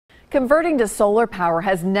Converting to solar power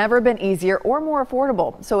has never been easier or more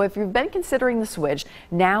affordable. So if you've been considering the switch,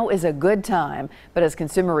 now is a good time. But as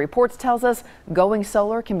Consumer Reports tells us, going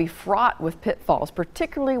solar can be fraught with pitfalls,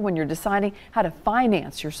 particularly when you're deciding how to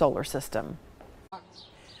finance your solar system.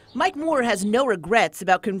 Mike Moore has no regrets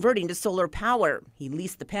about converting to solar power. He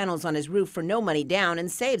leased the panels on his roof for no money down and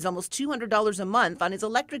saves almost $200 a month on his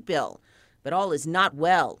electric bill. But all is not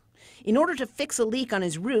well. In order to fix a leak on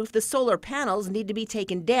his roof, the solar panels need to be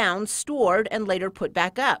taken down, stored, and later put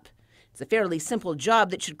back up. It's a fairly simple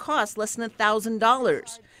job that should cost less than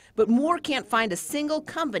 $1,000. But Moore can't find a single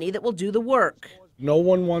company that will do the work. No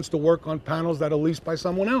one wants to work on panels that are leased by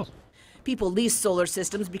someone else. People lease solar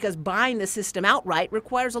systems because buying the system outright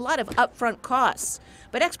requires a lot of upfront costs.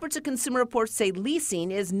 But experts at Consumer Reports say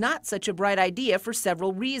leasing is not such a bright idea for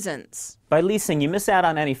several reasons. By leasing, you miss out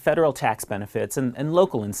on any federal tax benefits and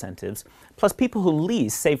local incentives. Plus, people who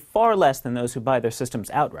lease save far less than those who buy their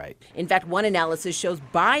systems outright. In fact, one analysis shows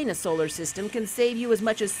buying a solar system can save you as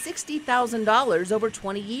much as $60,000 over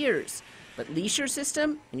 20 years. But lease your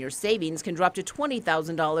system and your savings can drop to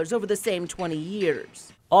 $20,000 over the same 20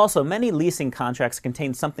 years. Also, many leasing contracts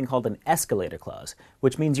contain something called an escalator clause,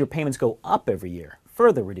 which means your payments go up every year,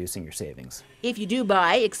 further reducing your savings. If you do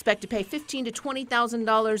buy, expect to pay $15,000 to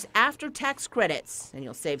 $20,000 after tax credits, and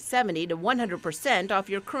you'll save 70% to 100% off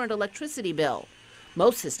your current electricity bill.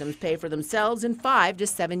 Most systems pay for themselves in 5 to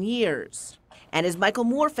 7 years. And as Michael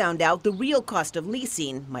Moore found out, the real cost of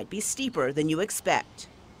leasing might be steeper than you expect.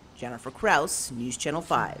 Jennifer Kraus, News Channel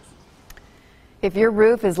 5. If your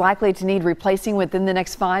roof is likely to need replacing within the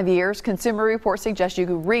next 5 years, Consumer Reports suggests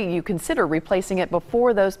you consider replacing it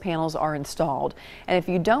before those panels are installed. And if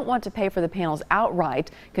you don't want to pay for the panels outright,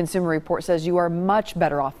 Consumer Reports says you are much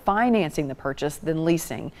better off financing the purchase than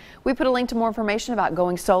leasing. We put a link to more information about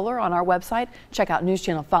going solar on our website. Check out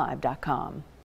newschannel5.com.